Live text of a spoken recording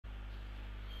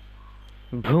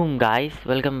Boom guys,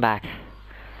 welcome back.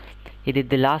 ఇది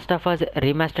the last of us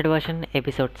remastered version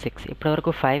episode 6.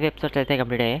 ఇప్పటివరకు 5 episodes అయితే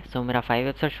complete అయ్యాయి. So మీరు ఆ 5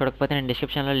 ఎపిసోడ్స్ చూడకపోతే నేను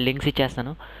డిస్క్రిప్షన్లో లింక్స్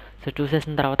ఇచ్చేస్తాను. సో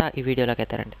చూసేసిన తర్వాత ఈ వీడియోలోకి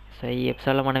అయితే రండి. సో ఈ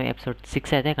ఎపిసోడ్లో మనం ఎపిసోడ్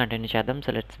 6 అయితే కంటిన్యూ చేద్దాం.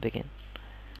 So let's begin.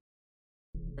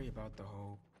 Sorry about the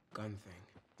whole gun thing.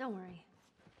 Don't worry.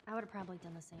 I would have probably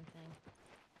done the same thing.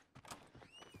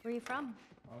 Where are you from?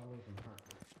 All the way from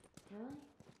Hartford. Really?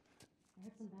 I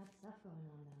heard some bad stuff going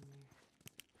on down there.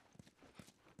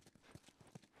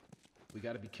 We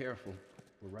gotta be careful.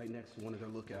 We're right next to one of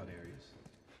their lookout areas.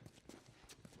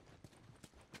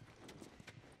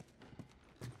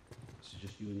 This is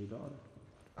just you and your daughter?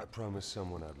 I promised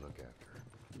someone I'd look after her.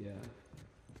 Yeah.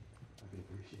 I can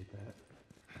appreciate that.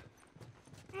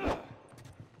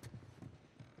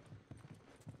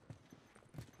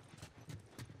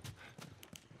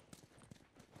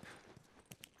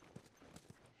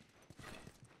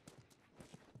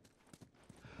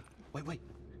 Wait.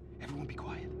 Everyone be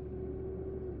quiet.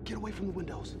 Get away from the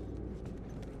windows.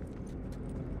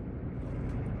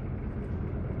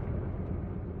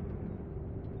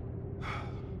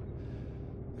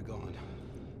 They're gone.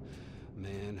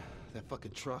 Man, that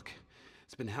fucking truck,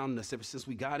 it's been hounding us ever since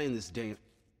we got in this damn...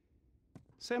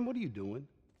 Sam, what are you doing?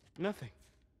 Nothing.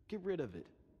 Get rid of it.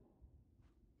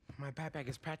 My backpack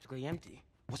is practically empty.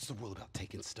 What's the rule about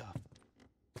taking stuff?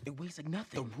 It weighs like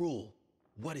nothing. The rule.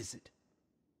 What is it?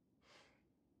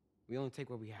 We only take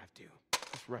what we have to.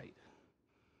 That's right.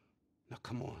 Now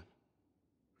come on.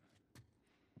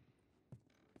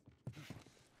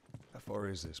 How far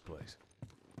is this place?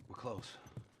 We're close.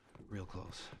 Real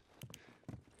close.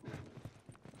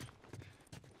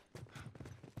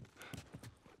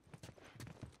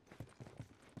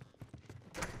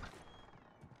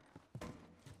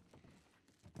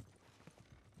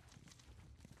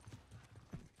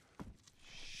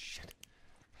 Shit.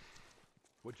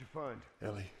 What'd you find?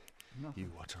 Ellie, Nothing. you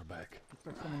watch our back. Looks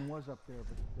like someone was up there,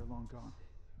 but they're long gone.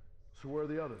 So where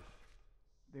are the others?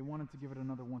 They wanted to give it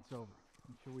another once-over.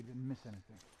 I'm sure we didn't miss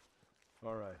anything.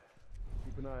 All right.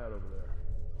 Keep an eye out over there.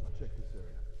 I'll check this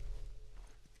area.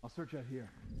 I'll search out here.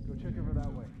 Go check over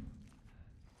that way.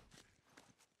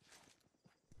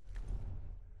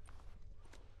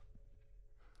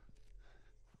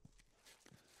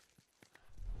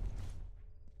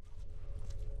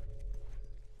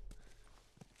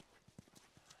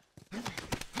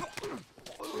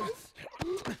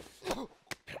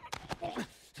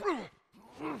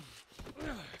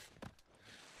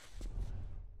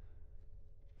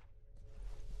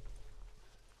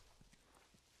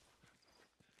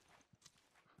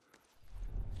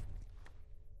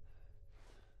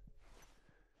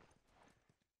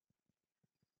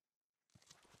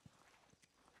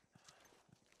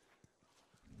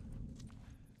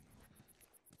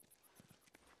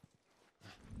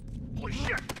 Holy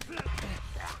shit!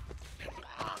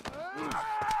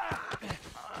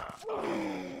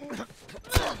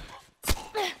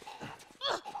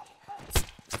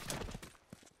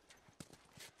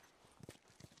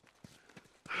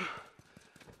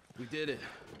 We did it.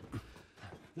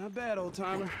 Not bad, old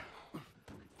timer.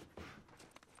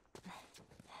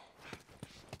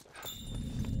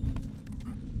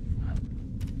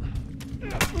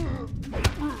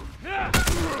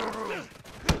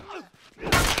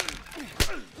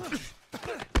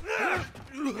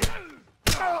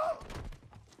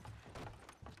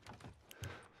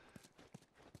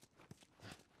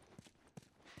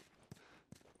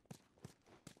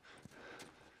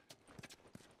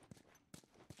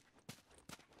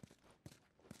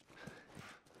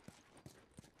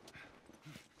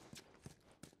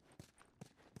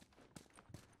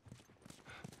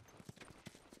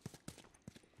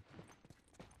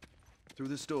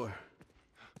 Through this door.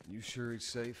 You sure it's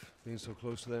safe, being so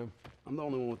close to them? I'm the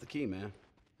only one with the key, man.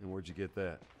 And where'd you get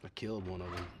that? I killed one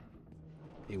of them.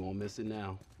 He won't miss it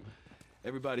now.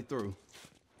 Everybody through.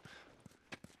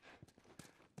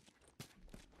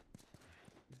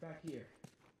 He's back here.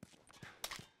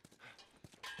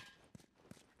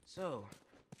 So,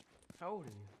 how old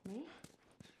are you? Me?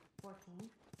 14.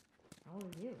 How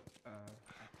old are you?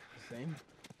 The same?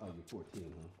 Oh, you're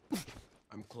 14, huh?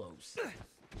 I'm close.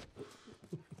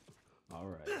 All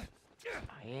right.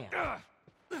 I am.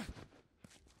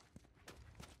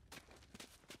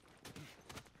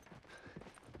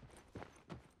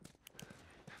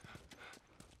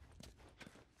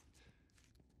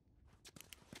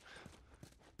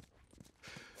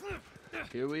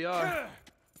 Here we are.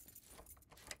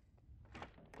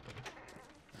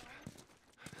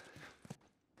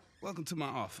 Welcome to my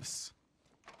office.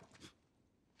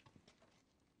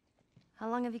 How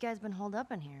long have you guys been holed up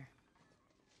in here?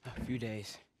 A few days.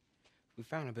 We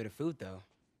found a bit of food, though.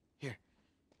 Here.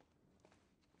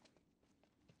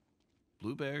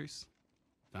 Blueberries.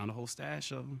 Found a whole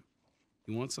stash of them.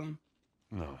 You want some?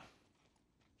 No.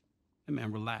 Hey,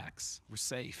 man, relax. We're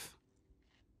safe.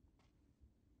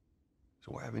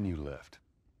 So why haven't you left?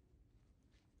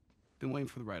 Been waiting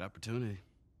for the right opportunity.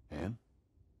 And?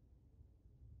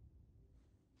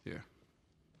 Here.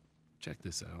 Check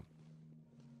this out.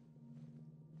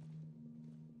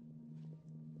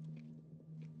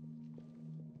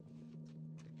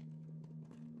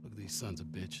 Look at these sons of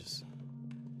bitches.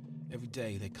 Every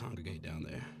day they congregate down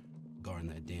there, guarding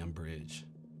that damn bridge.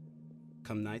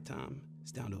 Come nighttime,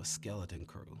 it's down to a skeleton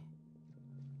crew.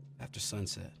 After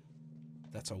sunset,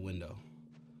 that's our window.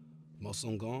 Most of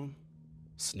them gone,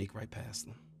 sneak right past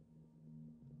them.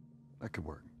 That could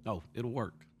work. Oh, it'll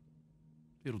work.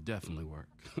 It'll definitely work.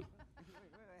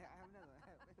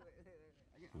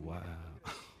 Wow.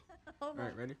 All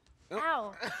right, ready?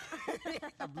 Ow!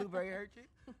 A blueberry hurt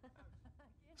you?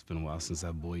 It's been a while since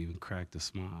that boy even cracked a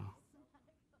smile.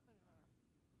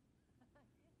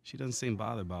 She doesn't seem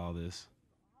bothered by all this.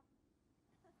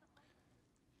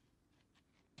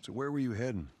 So where were you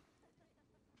heading?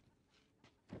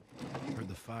 Heard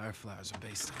the Fireflies are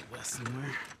based out west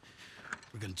somewhere.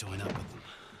 We're gonna join up with them.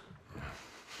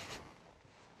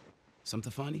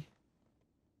 Something funny?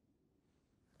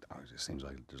 Oh, it just seems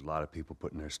like there's a lot of people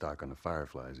putting their stock on the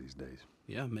Fireflies these days.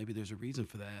 Yeah, maybe there's a reason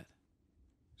for that.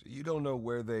 So you don't know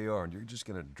where they are, and you're just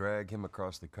gonna drag him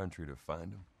across the country to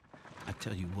find them? I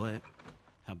tell you what,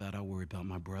 how about I worry about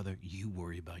my brother, you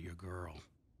worry about your girl.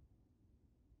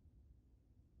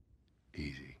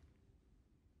 Easy.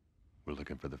 We're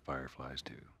looking for the Fireflies,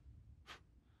 too.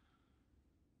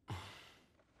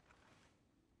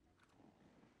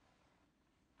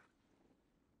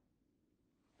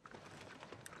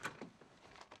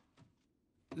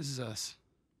 This is us.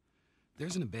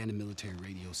 There's an abandoned military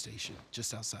radio station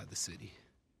just outside the city.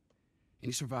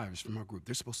 Any survivors from our group,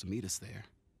 they're supposed to meet us there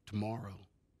tomorrow.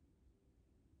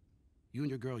 You and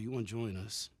your girl, you want to join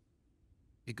us?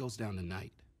 It goes down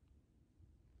tonight.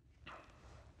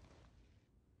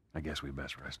 I guess we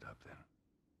best rest up then.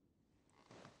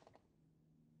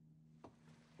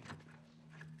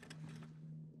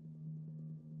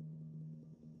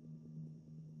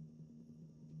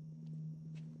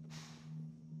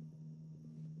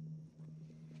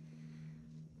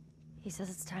 He says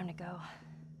it's time to go.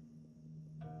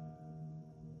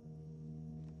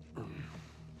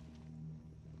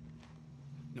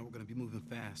 No, we're gonna be moving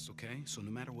fast, okay? So no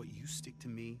matter what, you stick to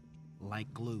me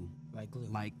like glue. Like glue.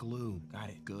 Like glue. Got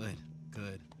it. Good,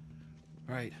 good.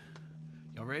 All right,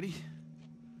 y'all ready?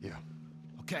 Yeah.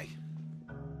 Okay.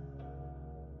 All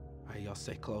right, y'all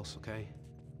stay close, okay?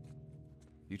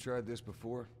 You tried this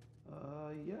before?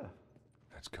 Yeah.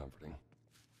 That's comforting.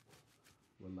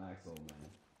 Relax, old man.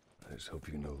 I just hope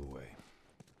you know the way.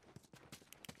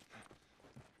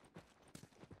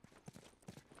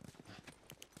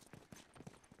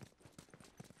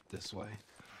 This way.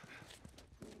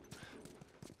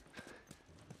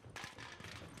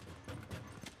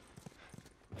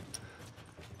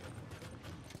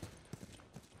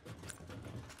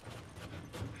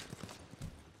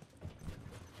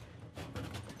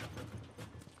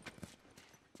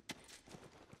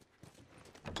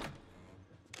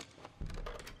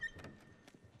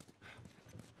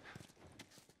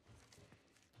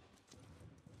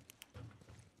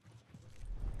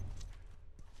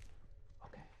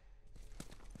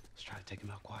 Let's try to take him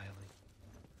out quietly.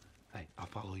 Hey, I'll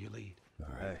follow your lead. All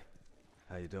right. Hey,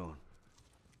 how you doing?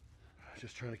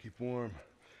 Just trying to keep warm.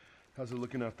 How's it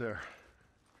looking out there?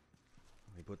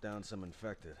 We put down some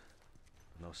infected.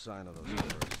 No sign of those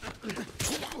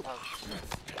terrorists.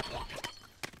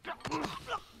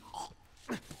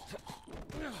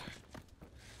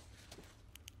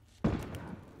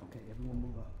 Okay, everyone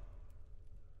move up.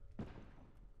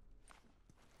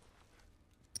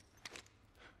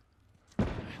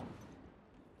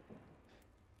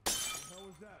 How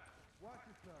was that? Watch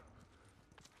yourself.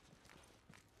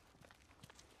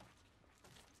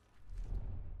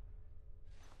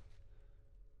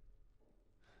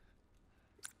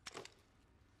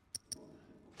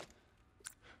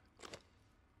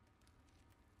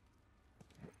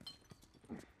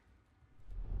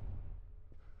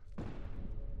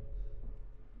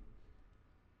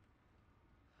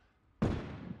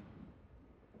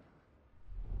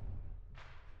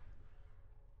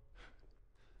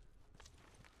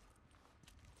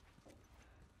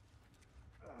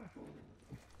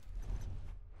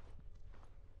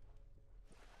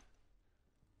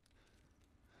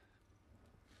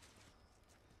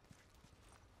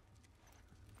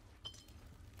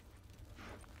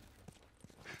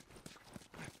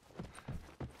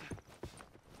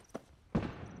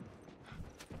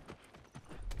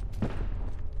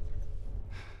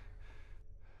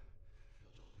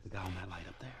 on that light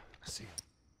up there. I see him.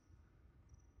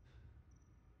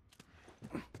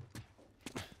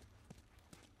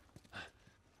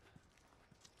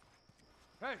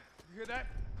 Hey, you hear that?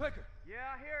 Clicker.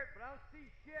 Yeah, I hear it, but I don't see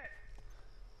shit.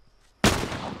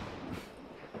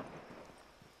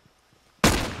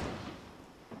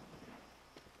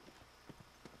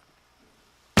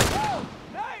 Oh!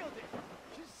 Nailed it!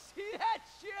 Did you see that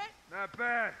shit? Not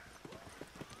bad.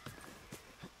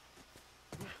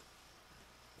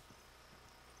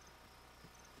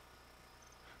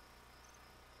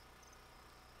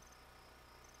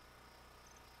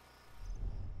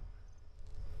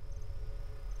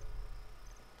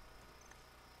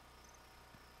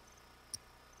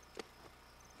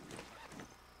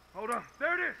 Hold on.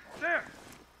 There it is. There.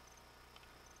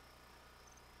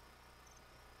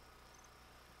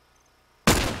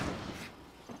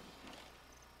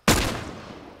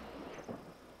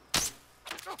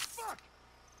 Oh, fuck!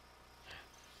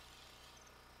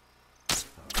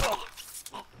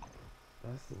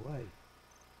 That's the light.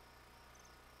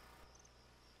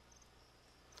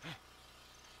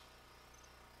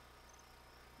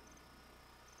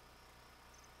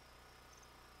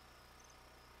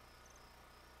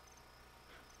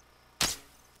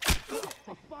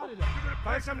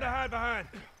 Find something to hide behind.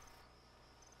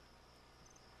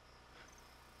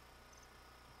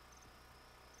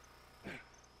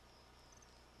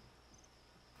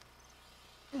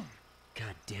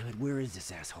 God damn it, where is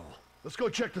this asshole? Let's go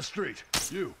check the street.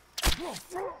 You.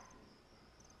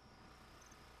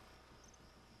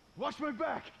 Watch my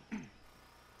back.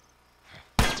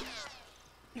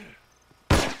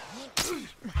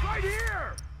 Right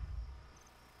here!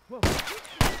 Whoa.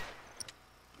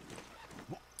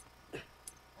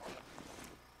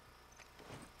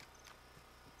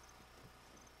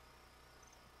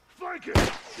 Flank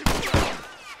it!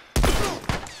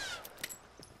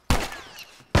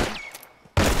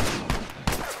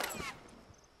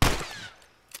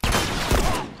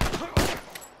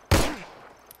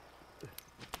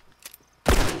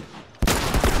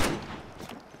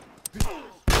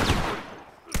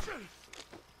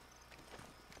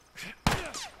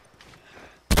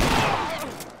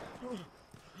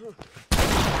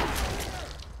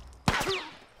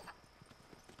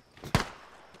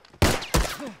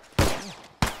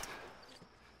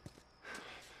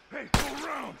 Hey, go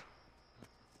around!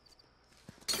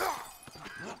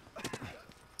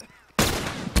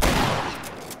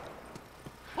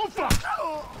 Oh, fuck!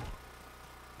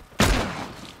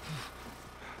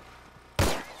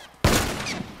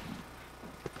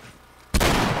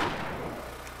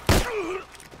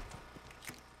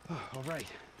 All right.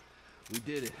 We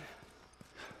did it.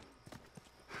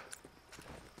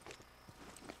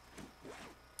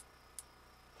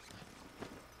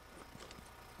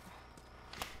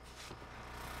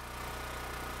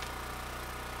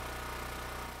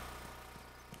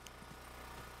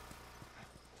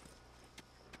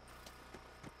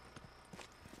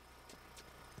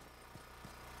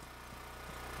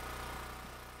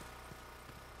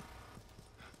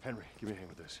 Henry, give me a hand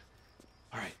with this.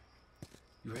 All right.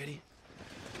 You ready?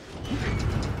 All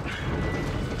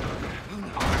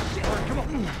right, come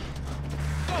on.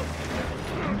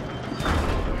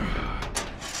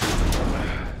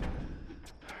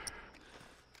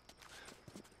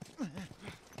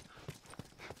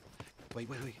 Wait.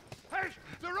 Hey,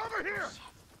 they're over here!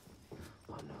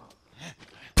 Oh, no.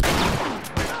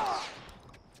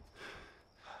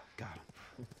 Got him.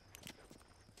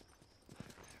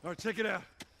 All right, check it out.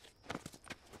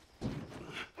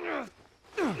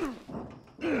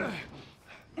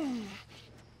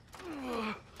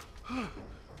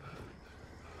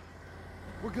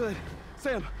 We're good.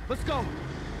 Sam, let's go. All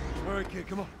right, kid,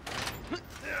 come on.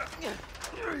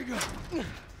 There you go.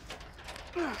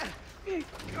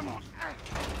 Come on.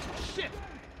 Shit!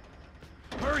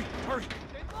 Hurry, hurry.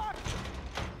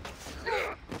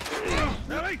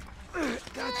 Ellie!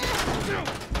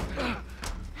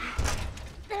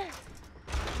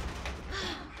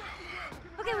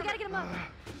 Okay, we gotta get him up.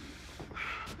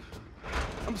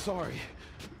 I'm sorry.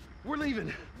 We're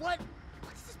leaving. What?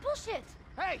 What's this bullshit?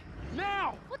 Hey,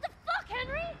 now! What the fuck,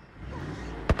 Henry?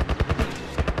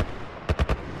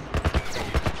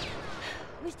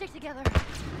 We stick together.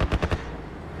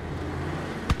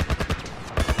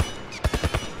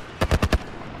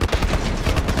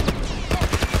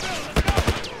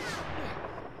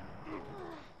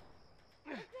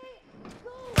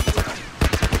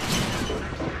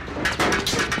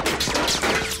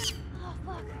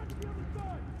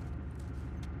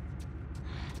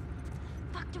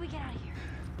 Fuck, do we get out of here?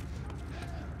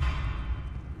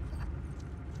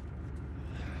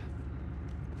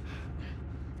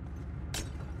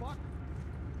 Fuck.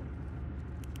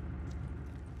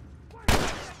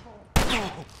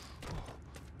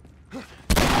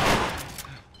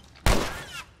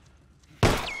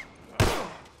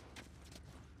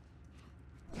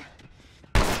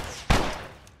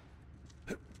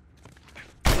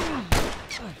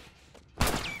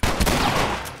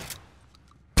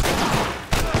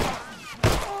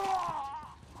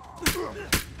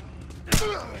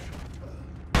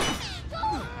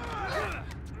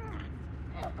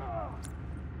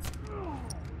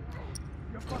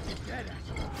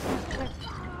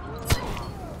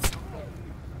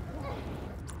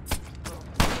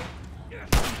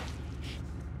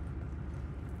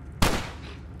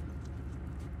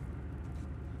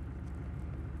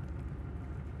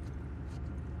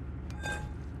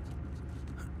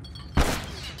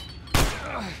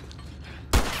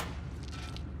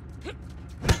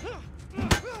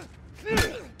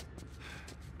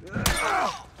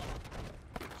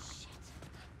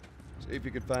 See if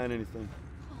you could find anything.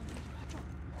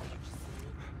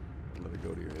 Don't let it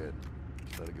go to your head.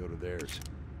 Just let it go to theirs.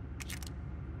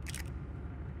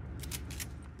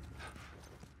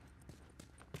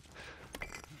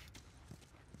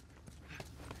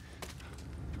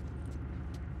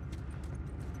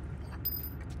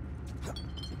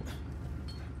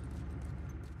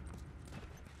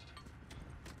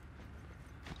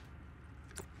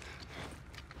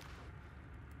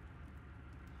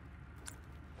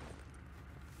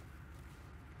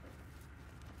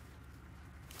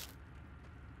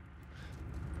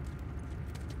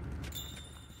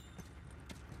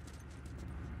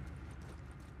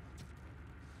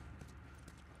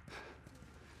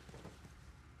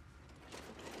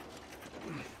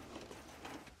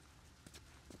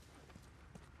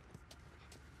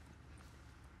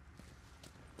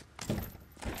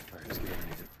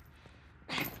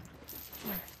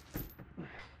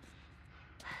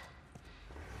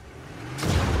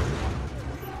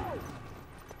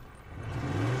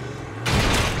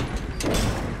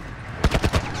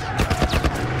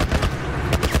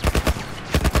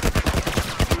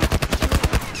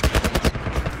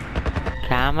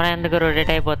 Camera ఎందుకు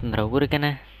rotate అయిపోతుందిరా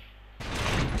ఊరికనే?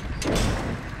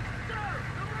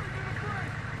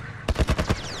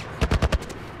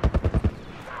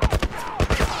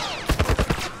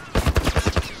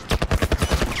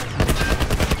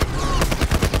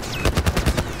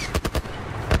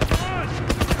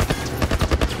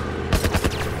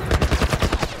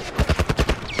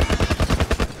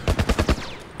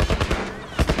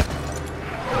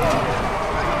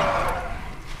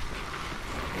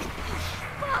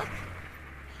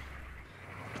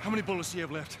 How many bullets do you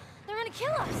have left? They're gonna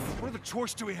kill us. What other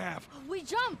choice do we have? We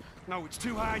jump. No, it's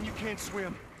too high and you can't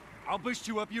swim. I'll boost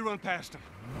you up, you run past them.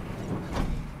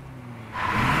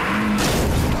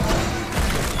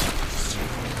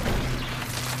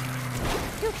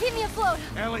 You keep me afloat.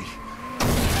 Ellie!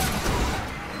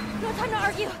 No time to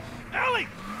argue. Ellie!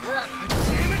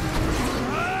 Damn it!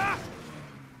 Ah!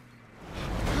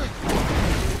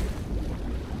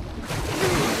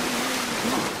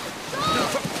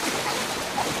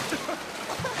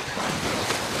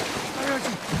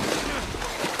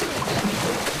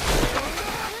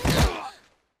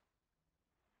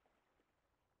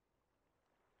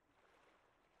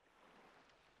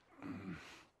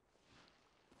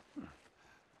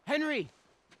 Henry!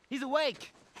 He's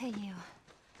awake! Hey, you.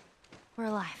 We're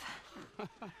alive.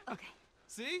 Okay.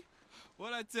 See?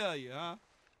 What'd I tell you, huh?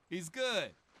 He's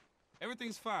good.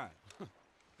 Everything's fine.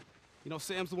 You know,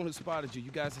 Sam's the one who spotted you.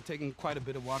 You guys are taking quite a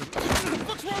bit of water.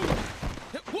 What's wrong with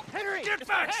you? Henry! Get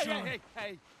back, Hey, son! hey,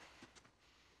 hey!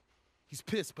 He's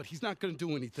pissed, but he's not gonna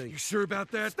do anything. You sure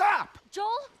about that? Stop! Joel?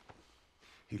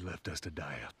 He left us to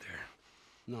die out there.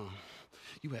 No,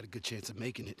 you had a good chance of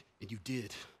making it, and you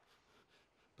did.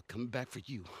 But coming back for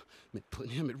you meant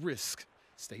putting him at risk.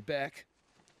 Stay back.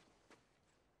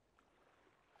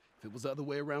 If it was the other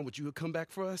way around, would you have come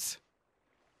back for us?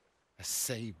 I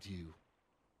saved you.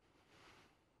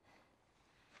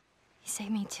 He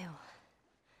saved me too.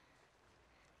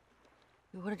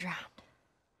 We would have drowned.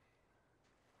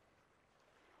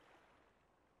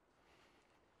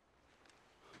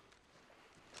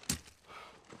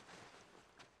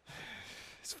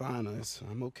 It's fine,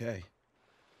 I'm okay.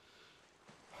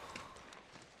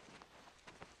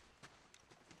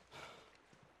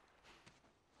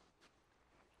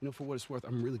 You know, for what it's worth,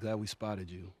 I'm really glad we spotted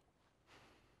you.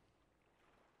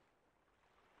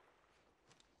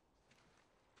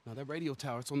 Now, that radio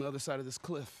tower, it's on the other side of this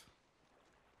cliff.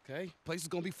 Okay? Place is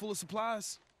gonna be full of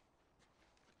supplies.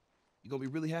 You're gonna be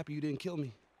really happy you didn't kill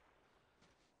me.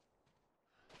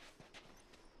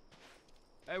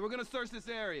 Hey, we're gonna search this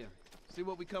area. See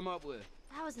what we come up with.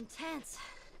 That was intense.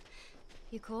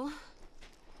 You cool?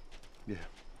 Yeah.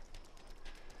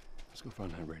 Let's go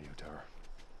find that radio tower.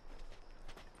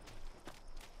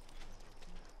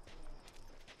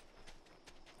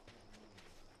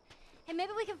 Hey,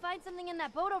 maybe we can find something in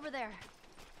that boat over there.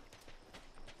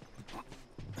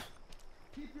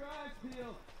 Keep your eyes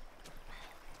peeled.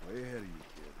 Way ahead of you,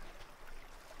 kid.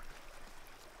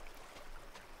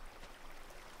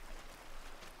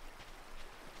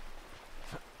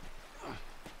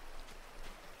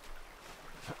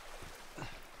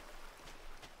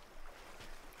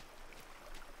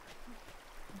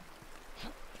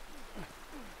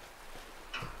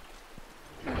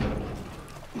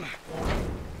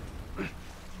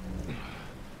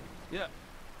 Yeah.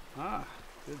 Ah,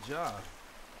 good job.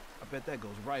 I bet that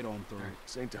goes right on through. All right,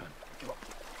 same time. Come on.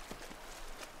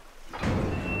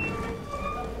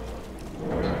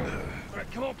 All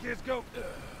right, come on, kids, go.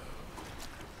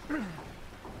 All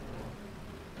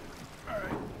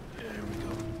right, there we go.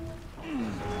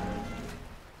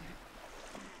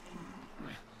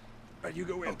 All right, you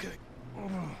go in. Okay.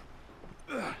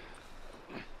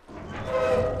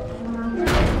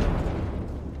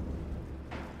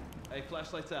 Hey,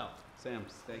 flashlight's out. Sam,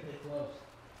 stay close.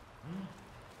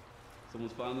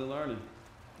 Someone's finally learning.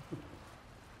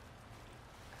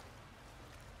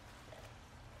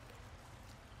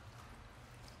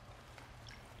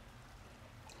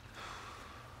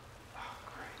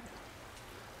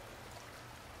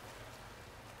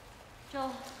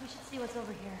 Joel, we should see what's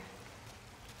over here.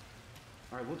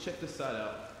 All right, we'll check this side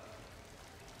out.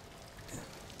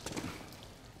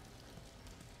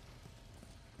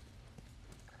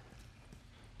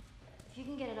 If you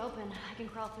can get it open, I can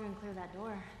crawl through and clear that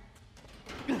door.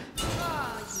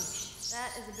 Oh, yeesh.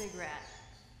 That is a big rat.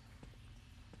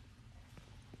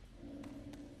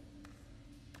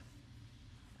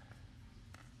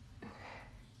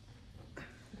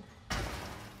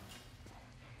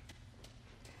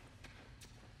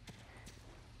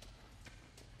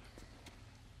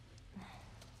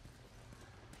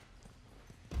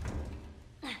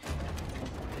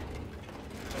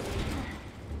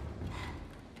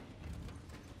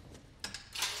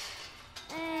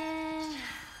 And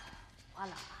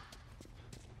voila.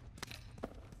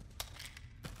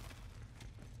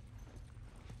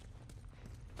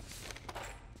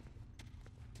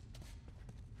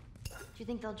 Do you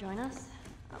think they'll join us?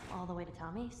 All the way to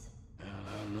Tommy's? I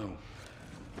don't know.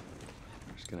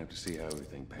 We're just gonna have to see how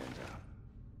everything pans out.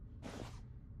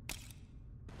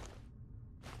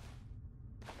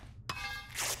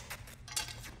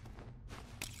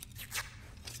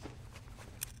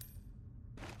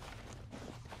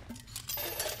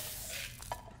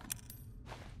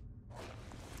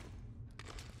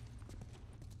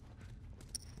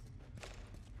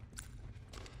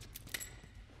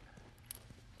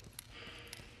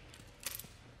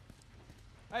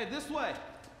 Hey, this way.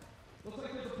 Looks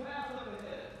like there's a path up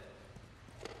ahead.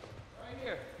 Right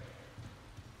here.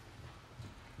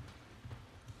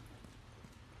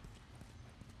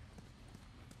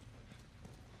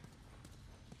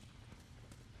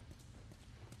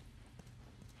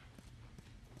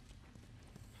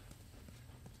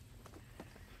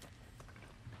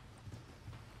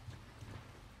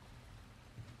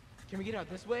 Can we get out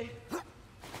this way?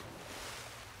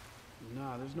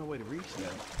 Nah, there's no way to reach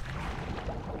that.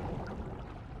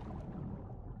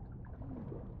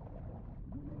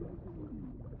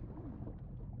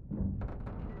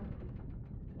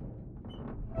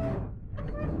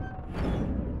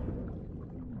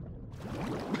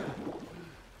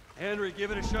 Henry,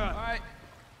 give it a shot. All right.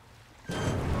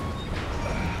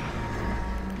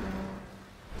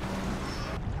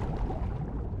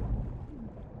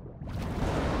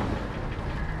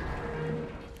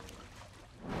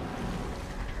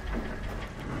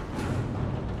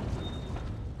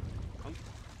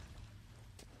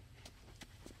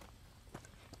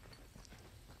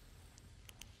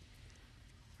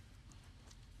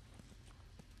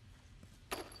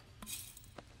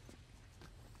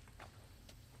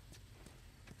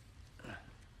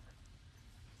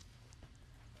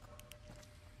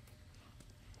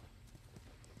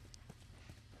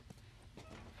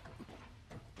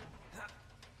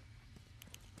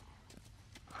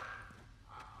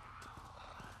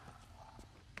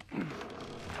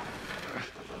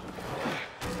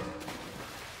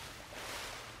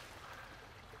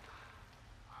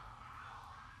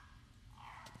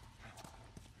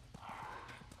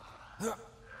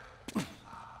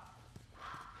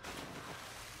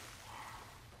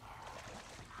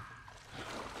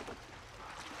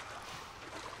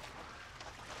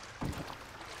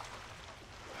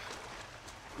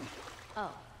 Oh,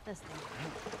 this thing.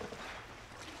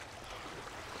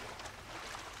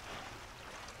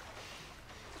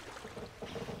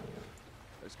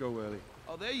 Let's go, Ellie.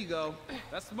 Oh, there you go.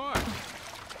 That's smart.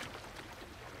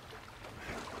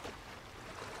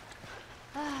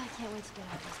 I can't wait to get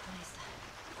out of this place.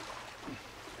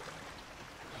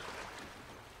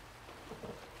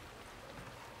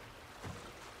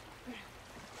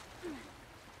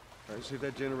 All right, see if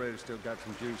that generator still got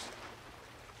some juice.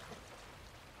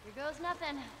 Here goes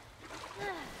nothing.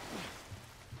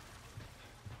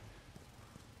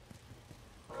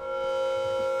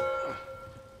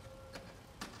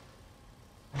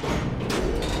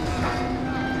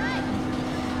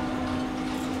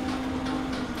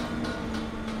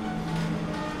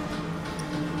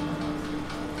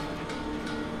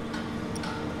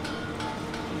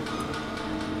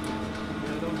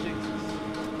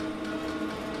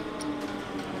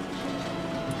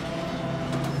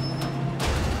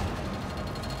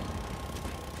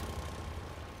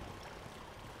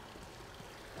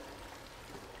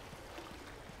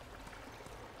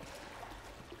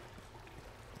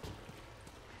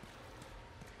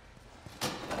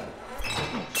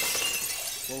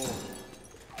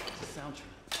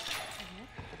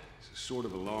 It's a sort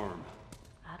of alarm.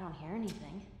 I don't hear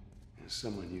anything.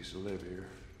 Someone used to live here.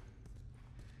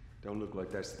 Don't look like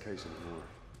that's the case anymore.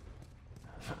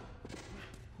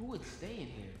 Who would stay in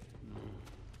here?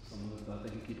 Someone who thought they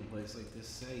could keep a place like this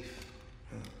safe.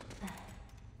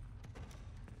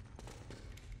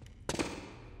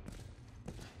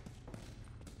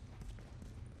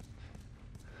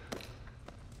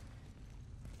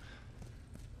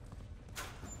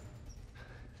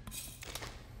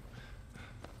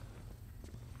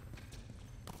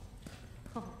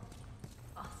 Oh,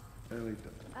 awesome. Ellie,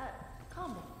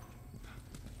 Calm down.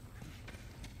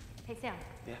 Hey, Sam.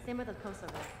 Yeah? Same with the post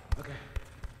over there. Okay.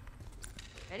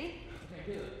 Ready? Okay,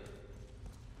 do it.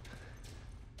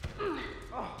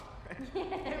 Oh,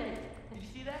 did you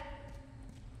see that?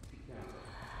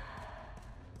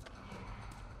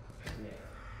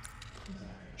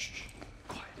 shh,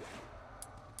 quiet.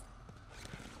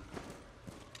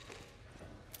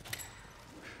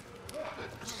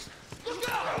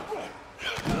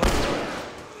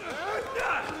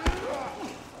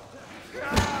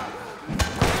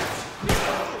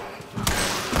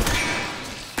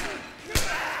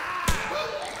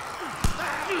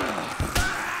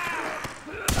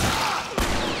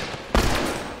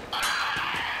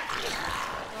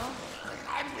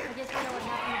 I guess we know what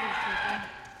happened to these people.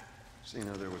 Seeing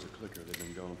how there was a clicker, they've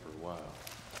been gone for a while.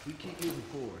 We keep moving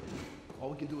forward. All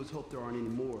we can do is hope there aren't any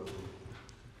more of them.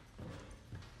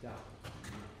 Yeah.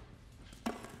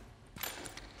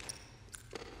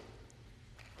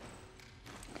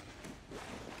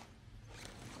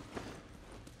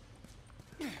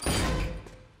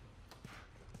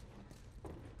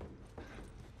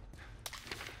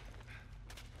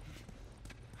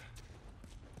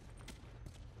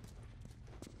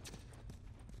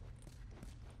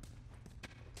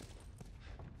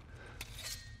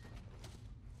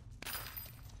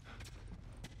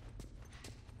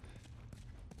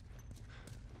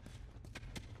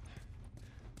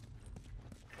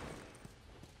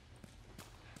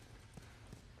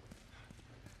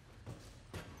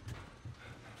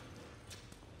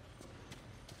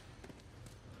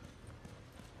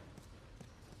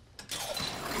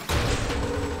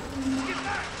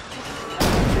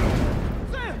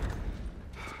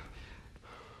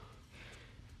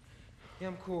 Yeah,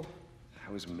 I'm cool.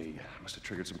 That was me. I must have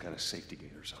triggered some kind of safety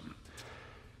gate or something.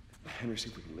 Henry, see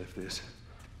if we can lift this.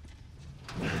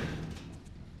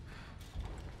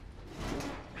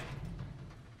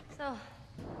 So,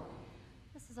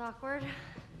 this is awkward.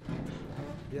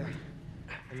 Yeah,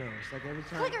 I know. It's like every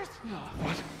time. Clickers!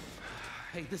 What?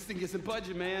 Hey, this thing isn't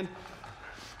budging, man.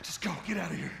 Just go, get out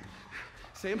of here.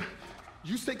 Sam,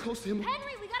 you stay close to him.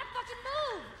 Henry, we gotta fucking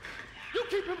move! You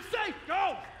keep him safe.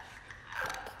 Go!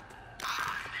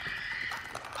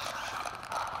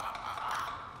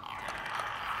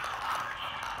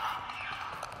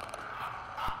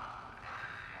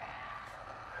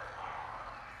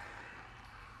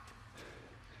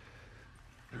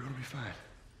 You're gonna be fine.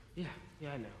 Yeah,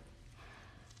 I know.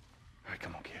 All right,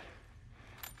 come on, kid.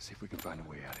 See if we can find a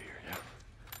way out of here, yeah?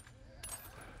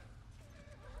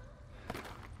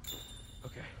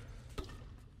 Okay.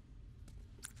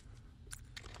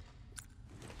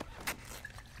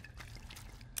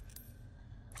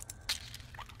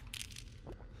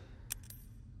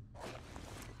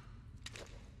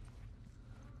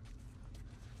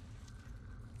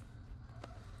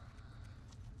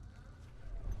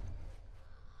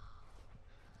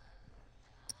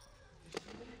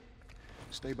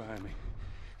 Stay behind me.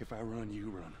 If I run,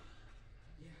 you run.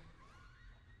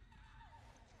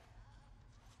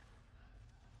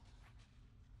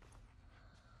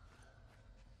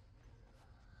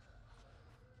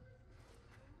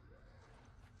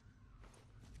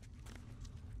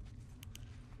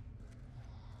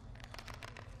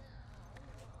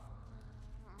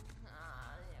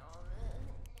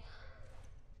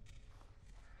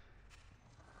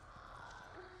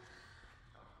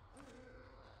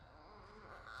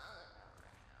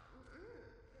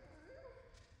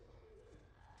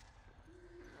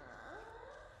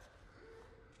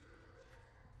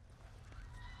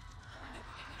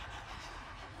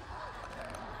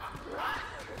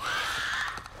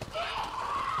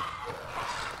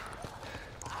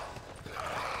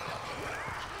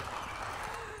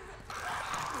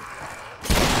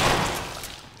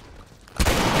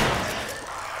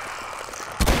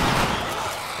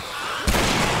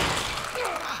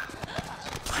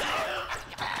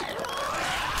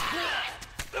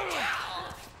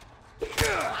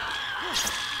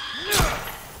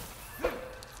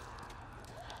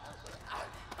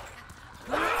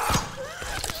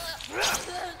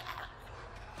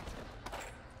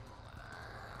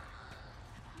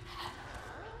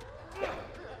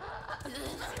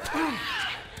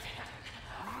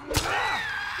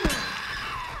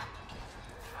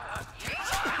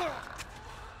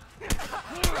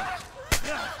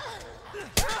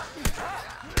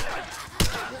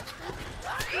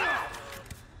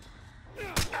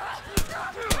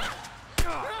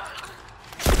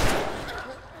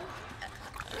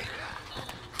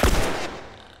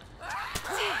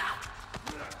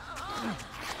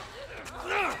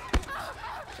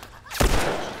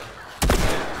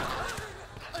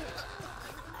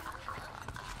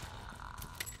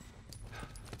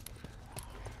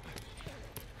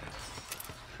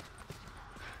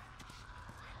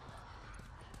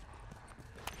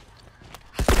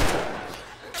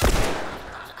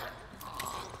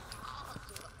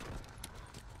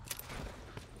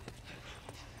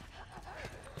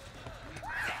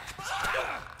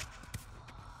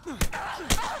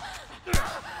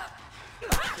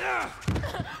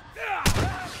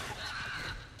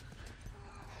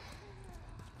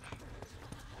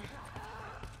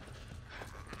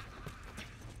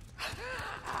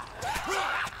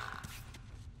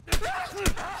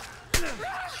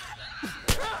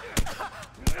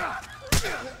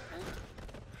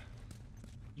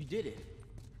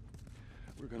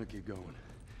 get going.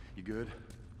 You good?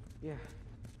 Yeah.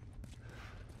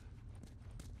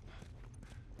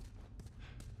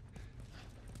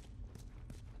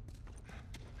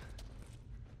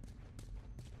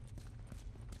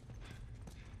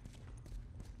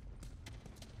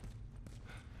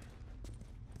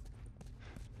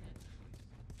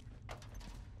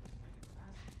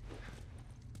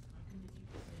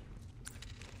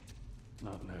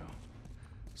 Not now.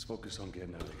 Let's focus on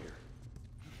getting out of here.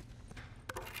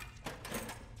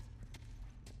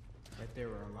 Bet there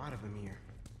were a lot of them here.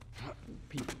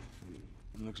 People.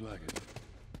 Looks like it.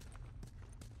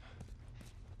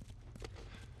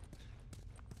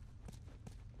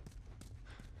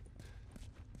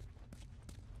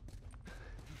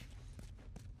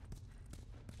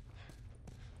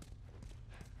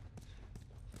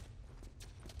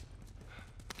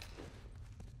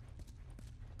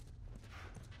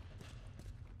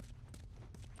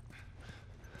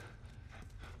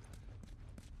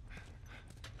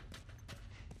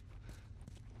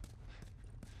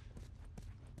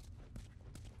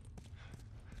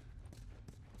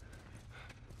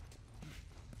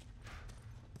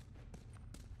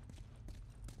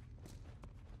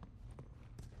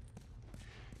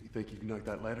 You think you can knock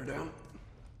that ladder down?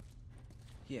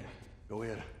 Yeah. Go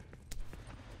ahead.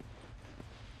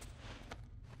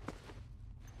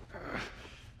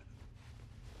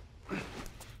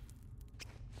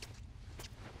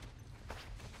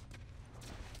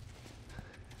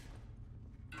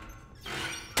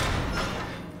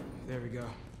 There we go.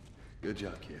 Good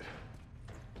job, kid.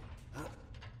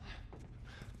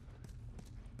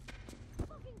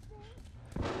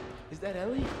 Is that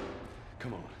Ellie?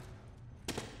 Come on.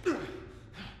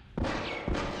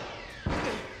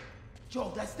 Joel,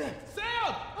 that's them. Sam!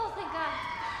 Oh, thank God.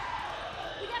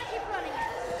 We gotta keep running.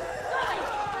 Going!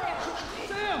 Over there.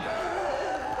 Sam!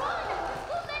 Run!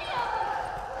 So many of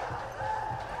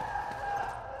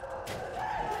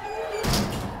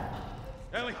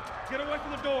them! Ellie, get away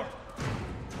from the door.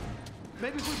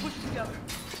 Maybe if we push it together.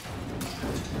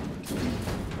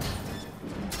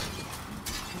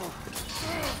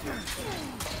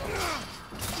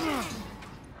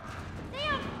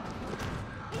 Sam!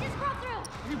 He just crawled through!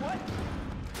 He what?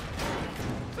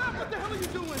 Sam, what the hell are you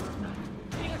doing?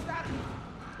 Getting us out of here.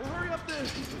 Well, hurry up then.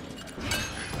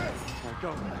 All right, go.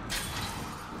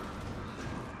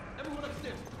 Everyone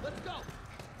upstairs. Let's go.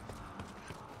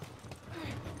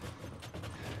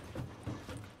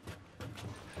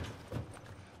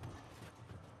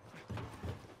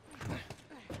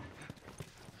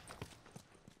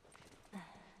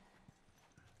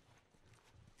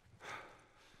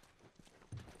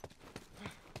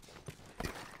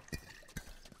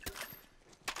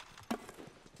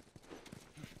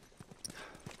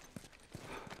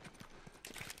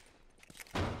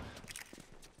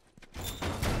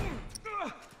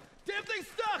 Damn thing's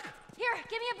stuck! Here,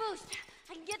 give me a boost.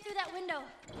 I can get through that window.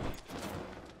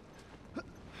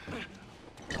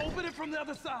 Open it from the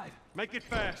other side. Make it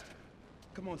fast.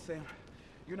 Come on, Sam.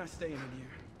 You're not staying in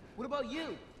here. What about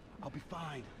you? I'll be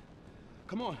fine.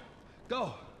 Come on,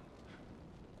 go.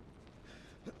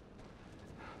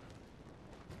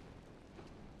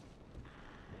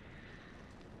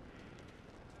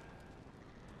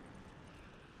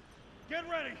 Get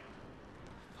ready. Here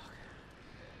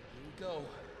we go.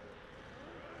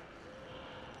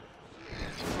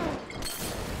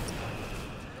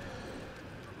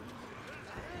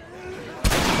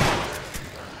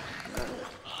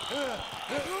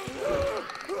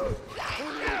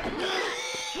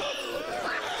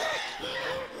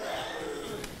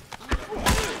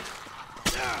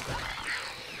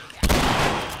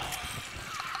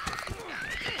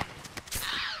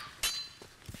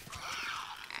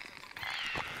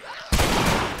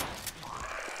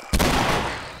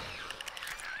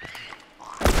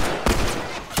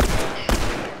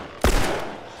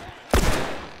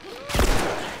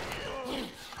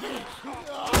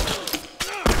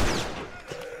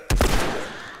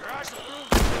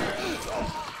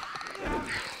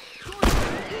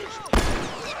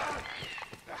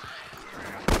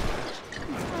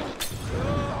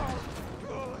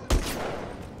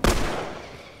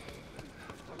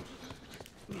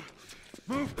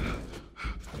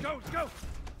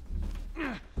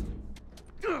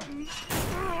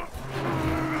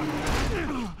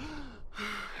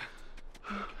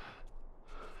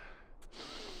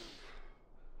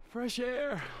 Fresh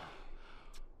air.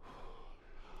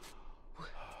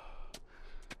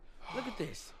 Look at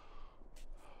this.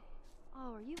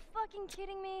 Oh, are you fucking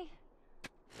kidding me?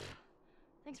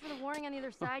 Thanks for the warning on the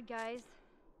other side, guys.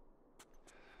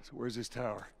 So where's this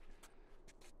tower?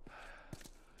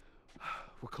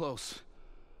 We're close.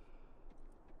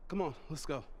 Come on, let's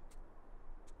go.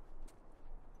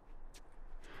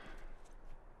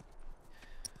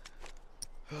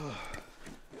 Hey,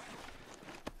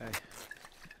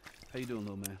 how you doing,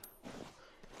 little man?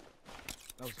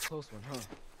 That was a close one, huh?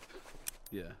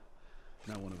 Yeah,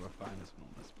 not one of our finest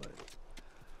moments, but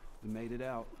we made it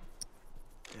out.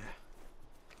 Yeah.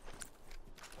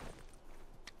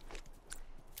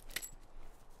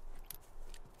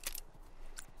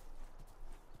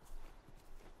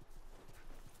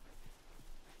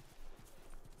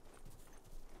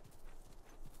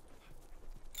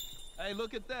 Hey,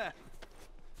 look at that.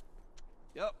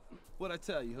 Yep, what'd I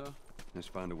tell you, huh? Let's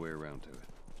find a way around to it.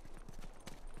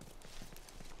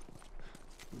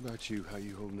 What about you? How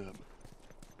you holding up?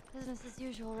 Business as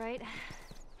usual, right?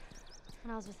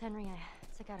 When I was with Henry, I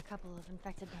took out a couple of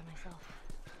infected by myself.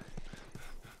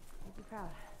 You'd be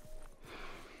proud.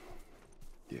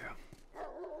 Yeah.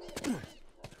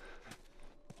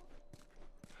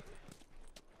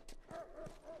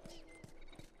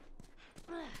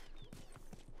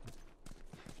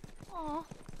 Aw,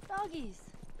 doggies.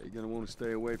 You're gonna want to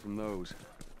stay away from those.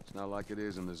 It's not like it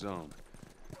is in the zone.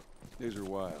 These are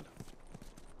wild.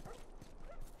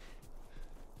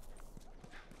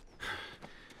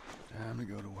 Time to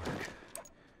go to work.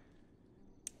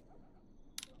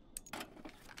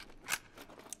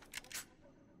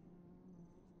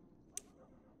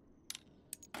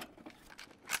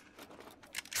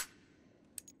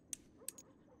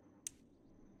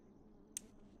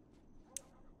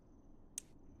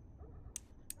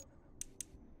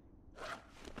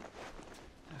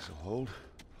 This'll hold.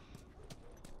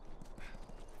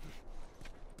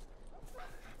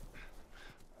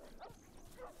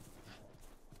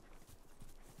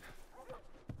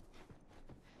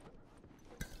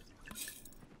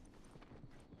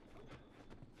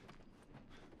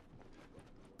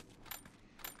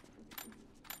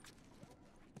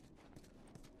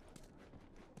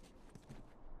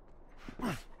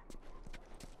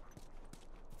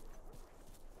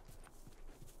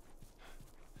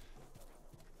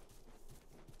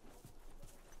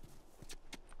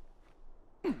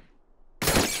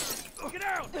 Get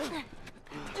out!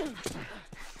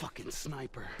 Fucking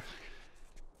sniper.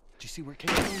 Did you see where it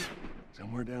came from?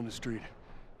 Somewhere down the street.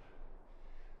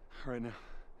 All right, now.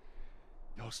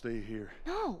 Y'all stay here.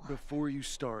 No! Before you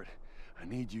start, I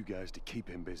need you guys to keep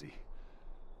him busy.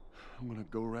 I'm gonna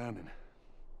go around and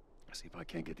see if I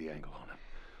can't get the angle on him.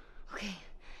 Okay.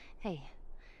 Hey,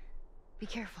 be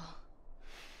careful.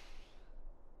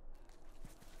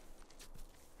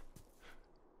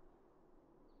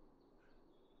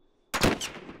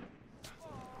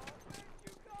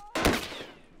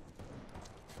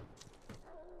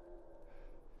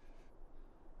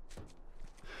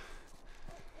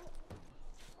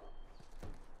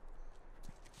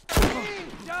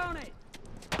 Down it!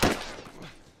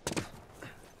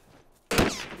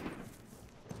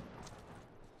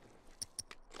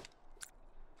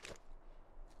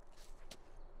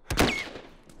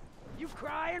 You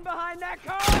crying behind that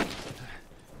car?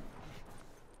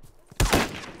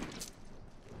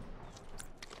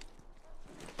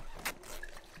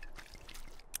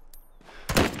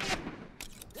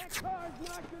 That car's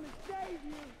not gonna save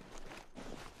you.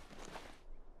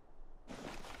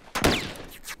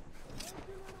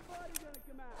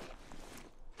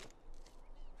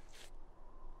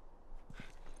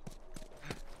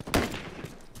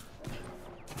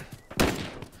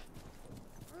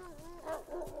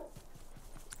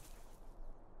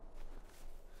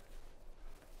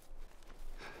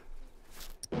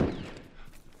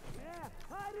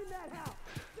 That help.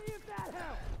 See if that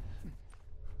helps.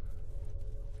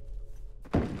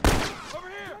 Over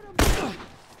here.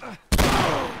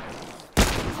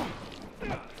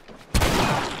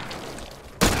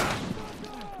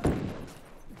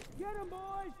 Get him,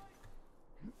 boys.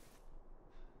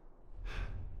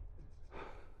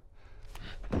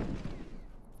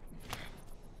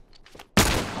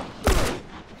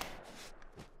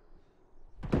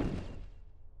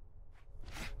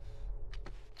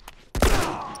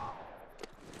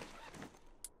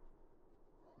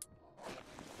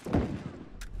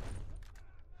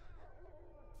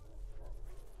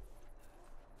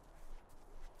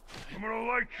 I'm gonna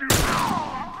light you.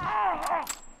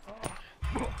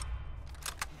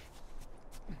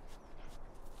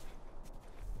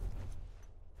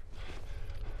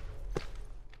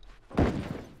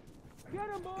 Get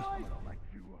him, boys. I'm gonna light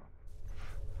you up.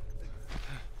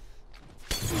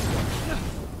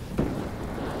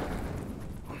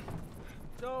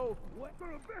 So, what? Son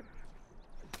of a bitch.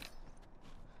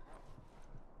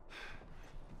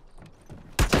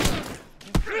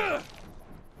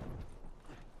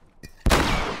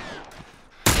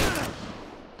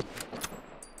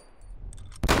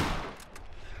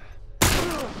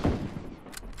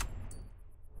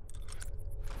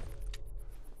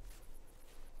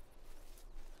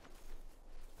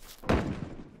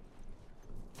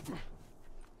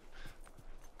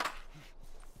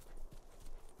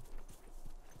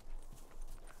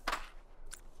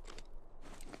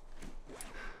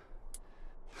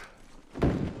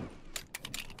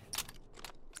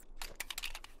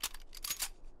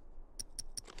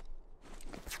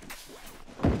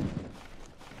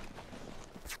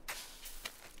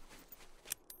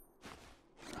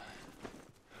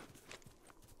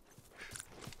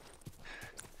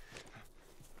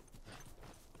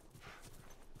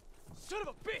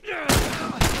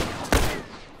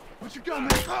 What you got, man?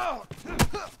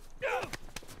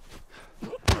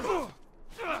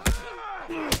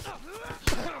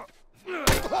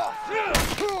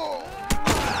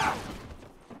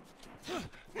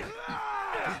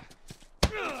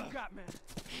 Got man.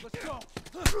 Let's go.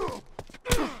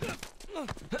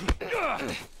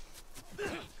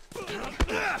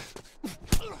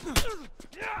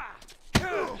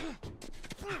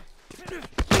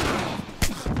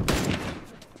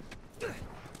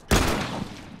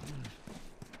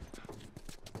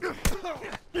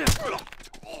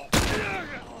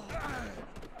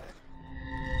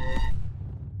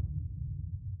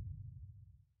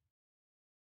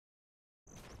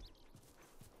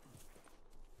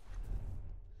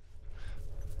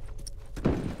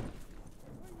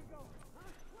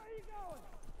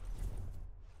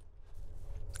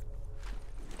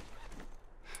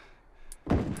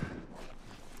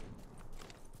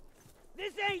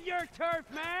 This ain't your turf,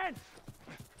 man!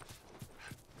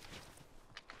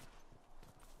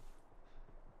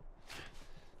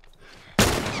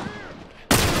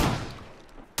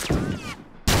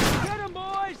 Get him,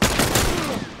 boys!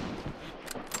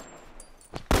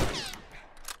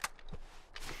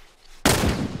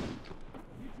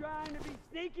 You trying to be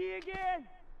sneaky again?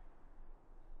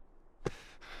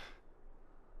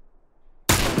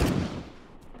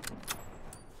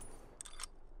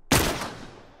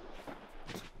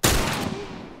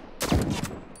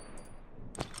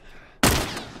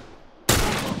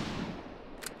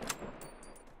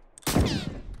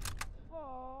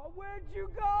 Where'd you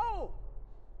go?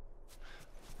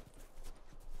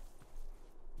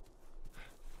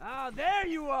 Ah, there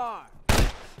you are!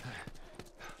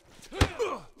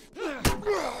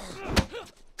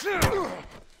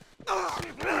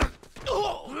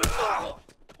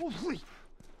 Holy!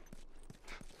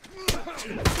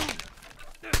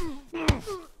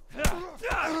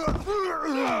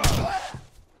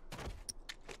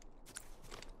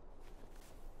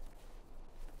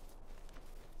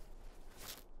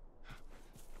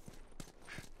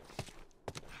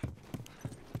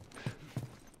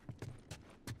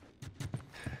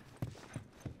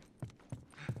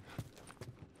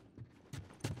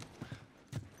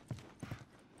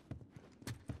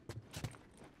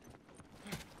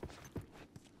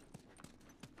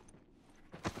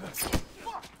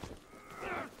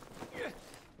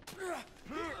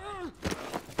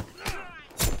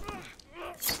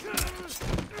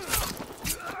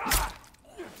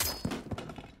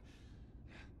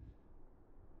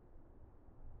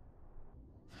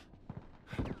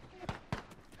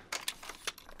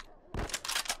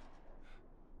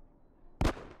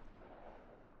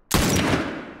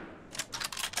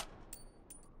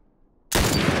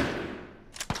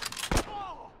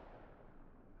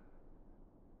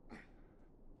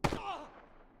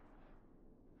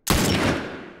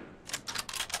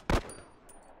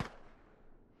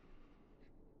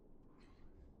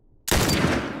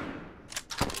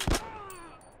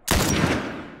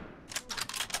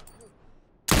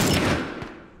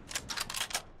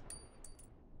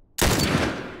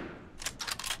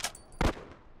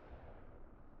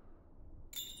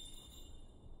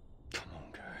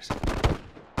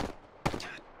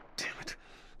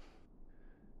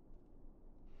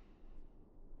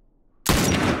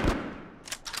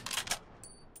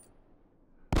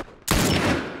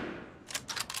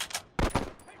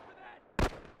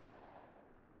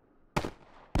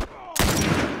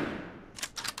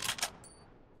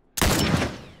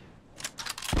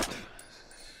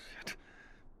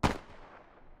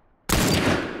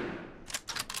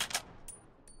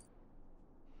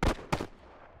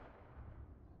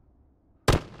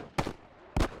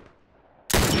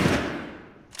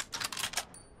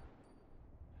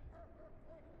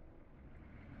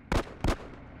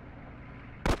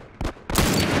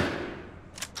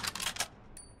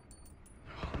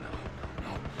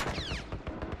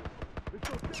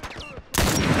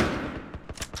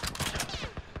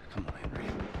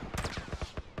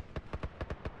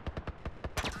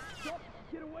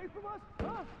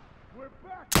 We're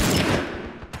back!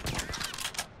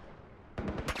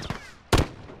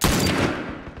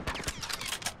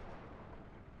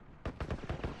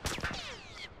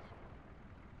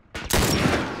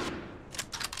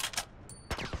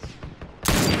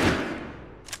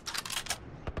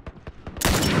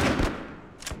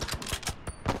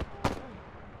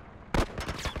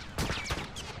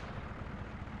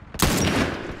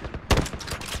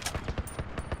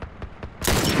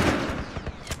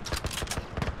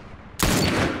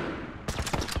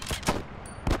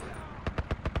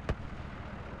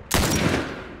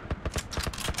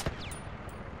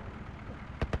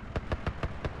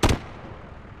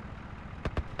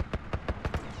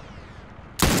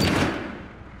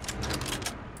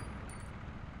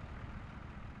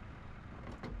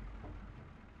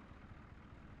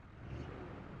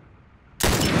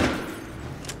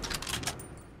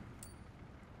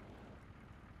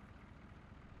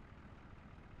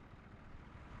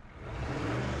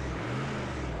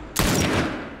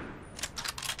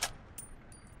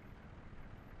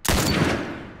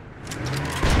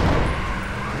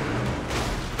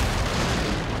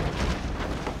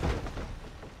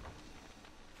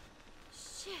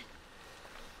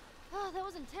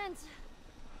 intense.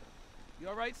 You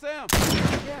all right, Sam?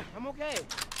 Yeah, I'm okay.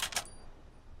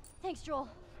 Thanks, Joel.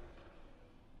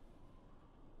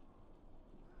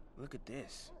 Look at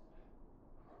this.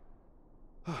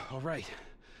 All right.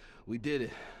 We did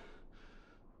it.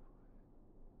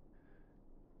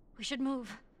 We should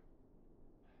move.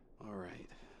 All right.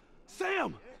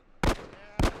 Sam!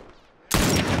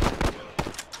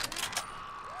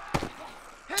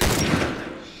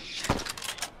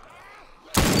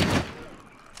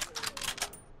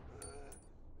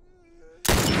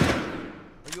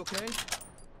 Are you okay?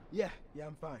 Yeah,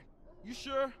 I'm fine. You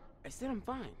sure? I said I'm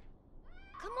fine.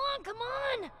 Come on, come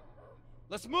on!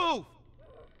 Let's move!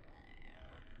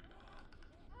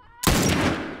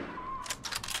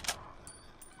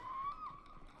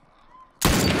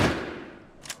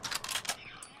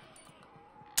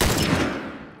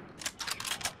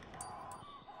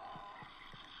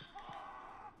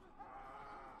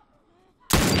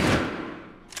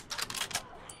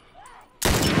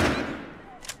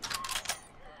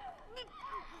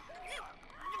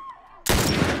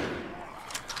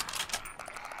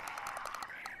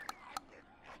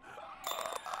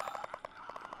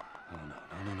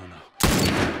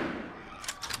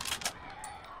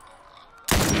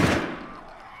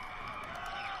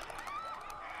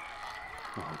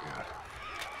 Oh, God.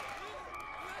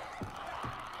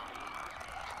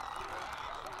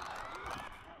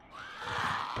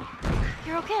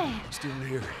 You're okay. Still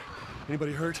here.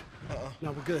 Anybody hurt?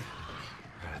 No, we're good.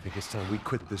 I think it's time we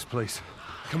quit this place.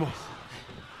 Come on.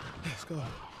 Let's go.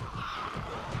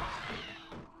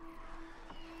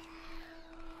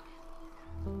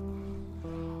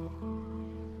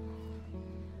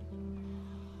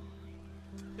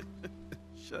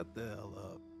 Shut the hell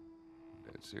up.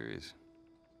 Dead serious.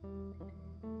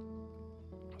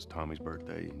 It was Tommy's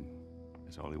birthday, and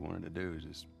that's all he wanted to do is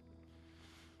just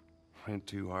rent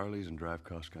 2 Harleys and drive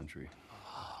cross country.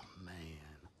 Oh, man.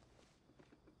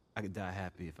 I could die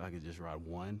happy if I could just ride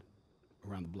one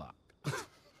around the block.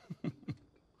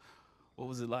 What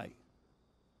was it like? It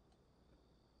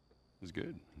was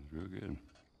good. It was real good.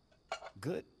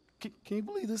 Good? Can you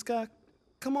believe this guy?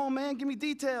 Come on, man, give me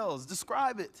details.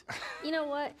 Describe it. You know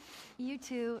what? You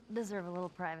two deserve a little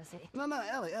privacy. No,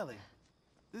 Ellie.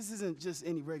 This isn't just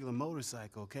any regular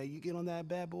motorcycle, okay? You get on that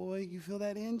bad boy, you feel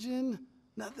that engine?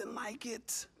 Nothing like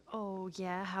it. Oh,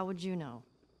 yeah? How would you know?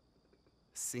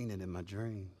 Seen it in my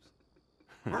dreams.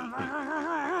 Okay.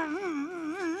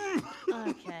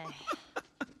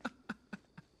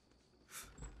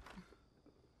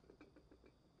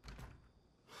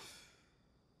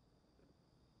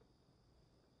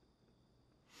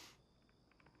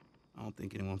 I don't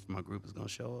think anyone from my group is gonna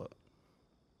show up.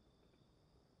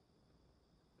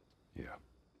 Yeah.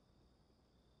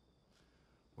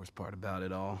 Worst part about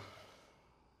it all,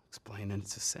 explaining it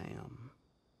to Sam.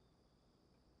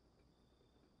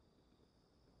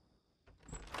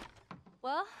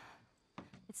 Well,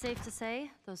 it's safe to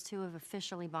say those two have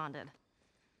officially bonded.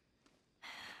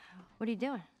 What are you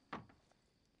doing?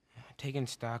 Taking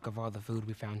stock of all the food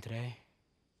we found today.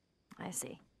 I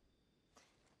see.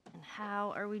 And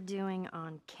how are we doing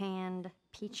on canned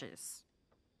peaches?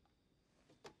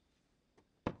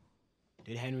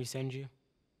 Did Henry send you?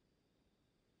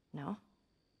 No?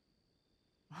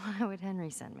 Why would Henry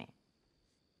send me?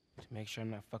 To make sure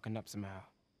I'm not fucking up somehow.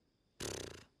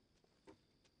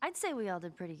 I'd say we all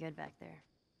did pretty good back there.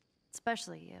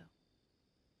 Especially you.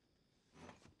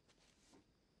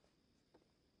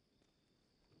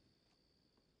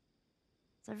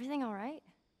 Is everything all right?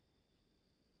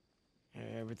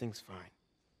 Yeah, everything's fine.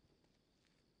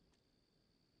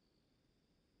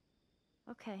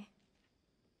 Okay.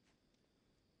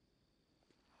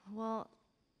 Well,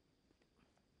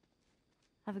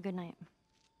 have a good night.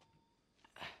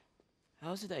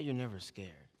 How is it that you're never scared?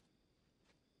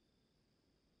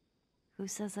 Who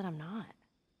says that I'm not?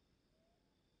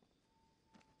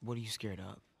 What are you scared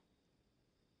of?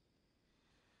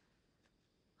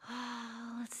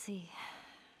 Let's see.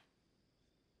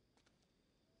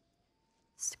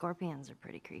 Scorpions are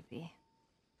pretty creepy.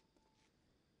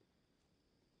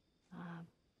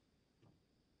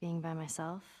 Being by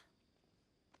myself.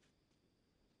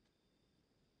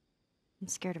 I'm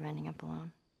scared of ending up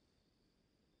alone.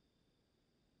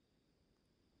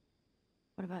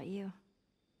 What about you?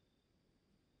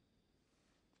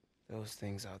 Those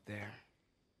things out there.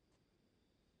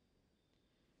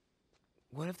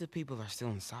 What if the people are still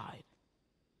inside?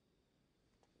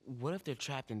 What if they're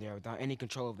trapped in there without any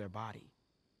control of their body?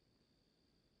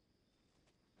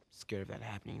 Scared of that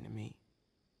happening to me.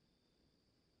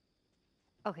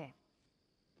 Okay.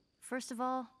 First of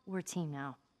all, we're a team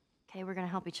now. Okay, we're gonna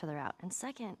help each other out. And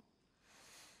second,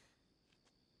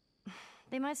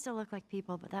 They might still look like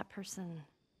people, but that person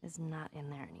is not in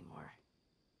there anymore.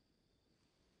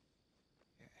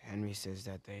 Henry says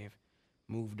that they've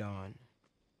moved on,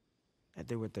 that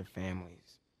they're with their families,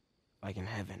 like in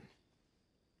heaven.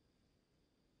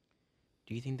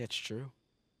 Do you think that's true?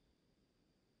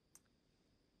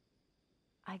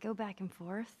 I go back and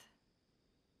forth.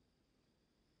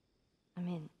 I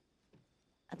mean,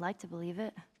 I'd like to believe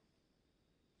it.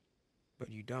 But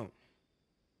you don't.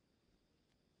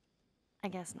 I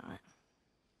guess not.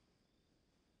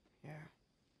 Yeah.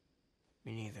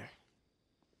 Me neither.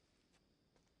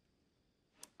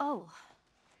 Oh.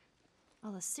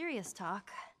 All the serious talk.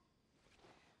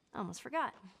 I almost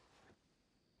forgot.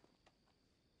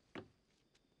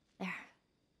 There.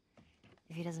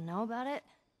 If he doesn't know about it,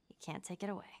 he can't take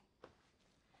it away.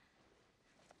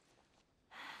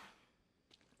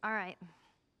 All right.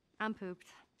 I'm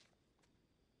pooped.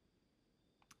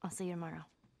 I'll see you tomorrow.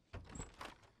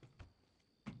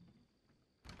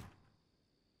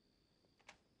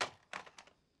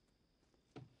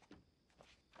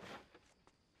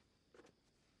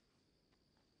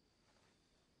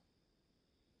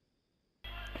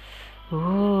 ఓ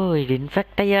ఇది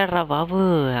infect అయ్యాడ్రా బాబు,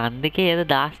 అందుకే ఏదో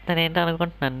దాస్తానేంటో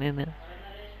అనుకుంటున్నాను నేను.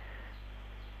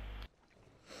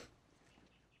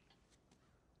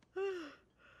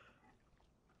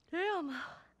 Damn.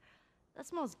 That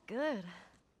smells good.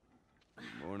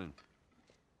 Good morning.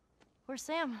 Where's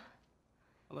Sam?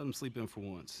 I let him sleep in for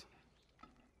once.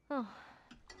 Oh.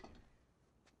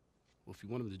 Well, if you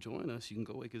want him to join us, you can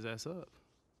go wake his ass up.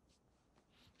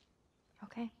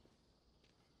 Okay.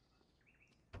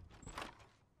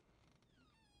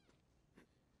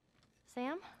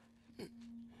 Sam?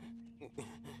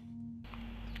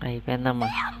 అయిపోయిందమ్మా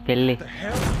పెళ్ళి.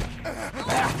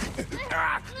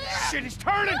 Shit, he's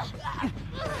turning!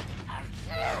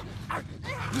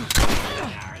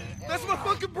 That's my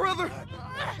fucking brother!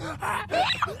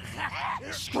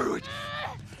 Screw it!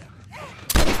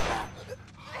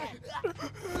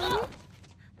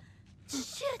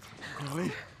 Shit!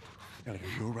 Ellie? Ellie,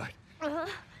 are you alright?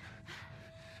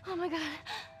 Oh my god.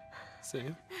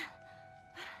 Sam?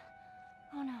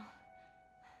 Oh no.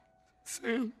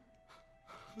 Sam?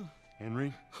 Henry?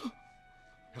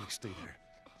 Ellie, stay there.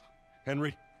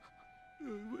 Henry?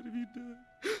 What have you done?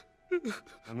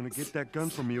 I'm gonna get that gun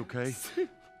from you, okay?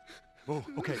 Oh,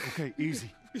 okay, easy.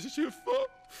 This is your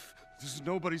fault. This is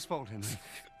nobody's fault, Henry.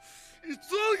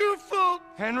 It's all your fault!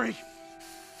 Henry!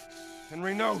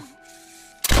 Henry, no!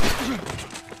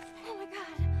 Oh my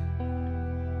god.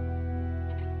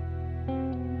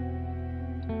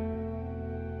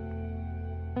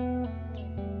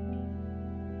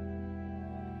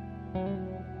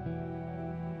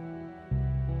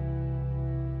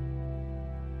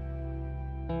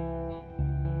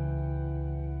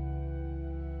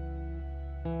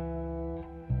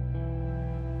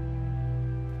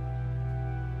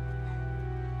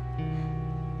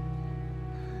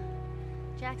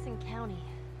 Jackson County.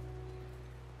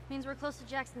 Means we're close to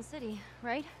Jackson City,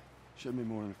 right? Should be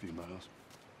more than a few miles.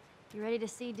 You ready to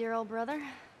see dear old brother?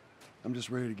 I'm just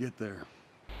ready to get there.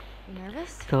 You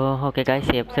nervous? So okay guys,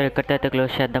 ఈ episode ఎక్కడితో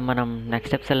close చేద్దాం. మనం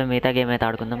next ఎపిసోడ్లో మిగతా game అయితే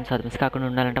ఆడుకుందాం. So అది miss కాకుండా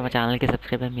ఉండాలంటే మా ఛానల్కి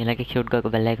సబ్స్క్రైబ్ అయ్యి మీలాగే క్యూట్గా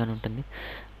ఒక బెల్ ఐకాన్ ఉంటుంది,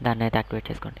 దాన్ని అయితే యాక్టివేట్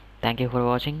చేసుకోండి. Thank you for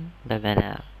watching. By by.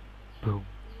 Boom.